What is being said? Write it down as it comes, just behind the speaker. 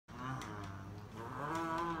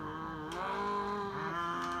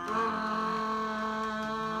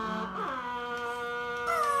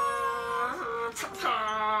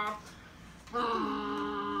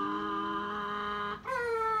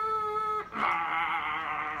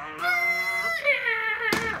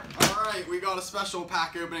got a special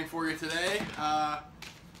pack opening for you today. I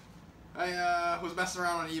was messing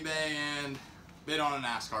around on eBay and bid on a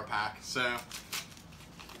Nascar pack. So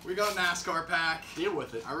we got a Nascar pack. Deal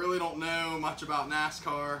with it. I really don't know much about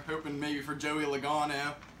NASCAR. Hoping maybe for Joey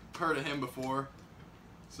Logano. Heard of him before.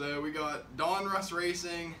 So we got Donruss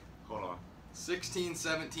Racing. Hold on.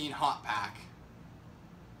 16-17 hot pack.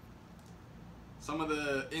 Some of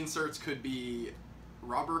the inserts could be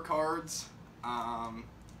rubber cards,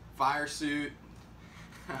 fire suit.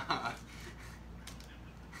 I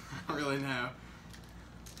don't really know.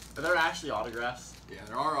 Are there actually autographs? Yeah,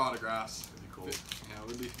 there are autographs. That'd be cool. Yeah, it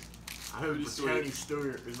would be. I hope Pretty it's sweet. Tony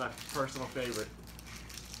Stewart, who's my personal favorite.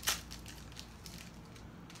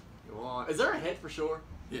 Go on. Is there a hit for sure?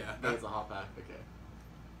 Yeah. No, it's a hot pack. Okay.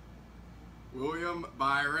 William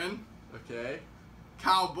Byron. Okay.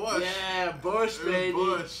 Kyle Busch. Yeah, Bush, Ooh, baby.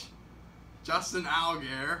 Busch. Justin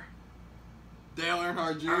Allgaier. Dale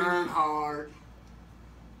Earnhardt Jr. Earnhardt.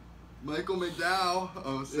 Michael McDowell.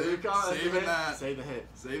 Oh, saving that. Save the hit.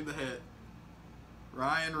 Save the hit.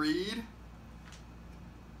 Ryan Reed.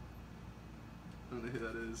 I don't know who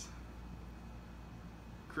that is.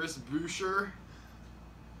 Chris Buescher.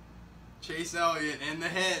 Chase Elliott and the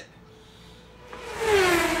hit.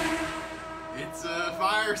 It's a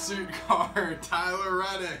fire suit card. Tyler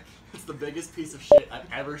Reddick. It's the biggest piece of shit I've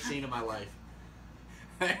ever seen in my life.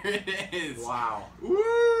 There it is. Wow.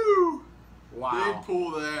 Woo! Wow. Big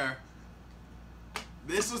pull there.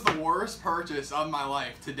 This was the worst purchase of my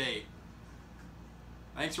life to date.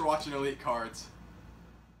 Thanks for watching Elite Cards.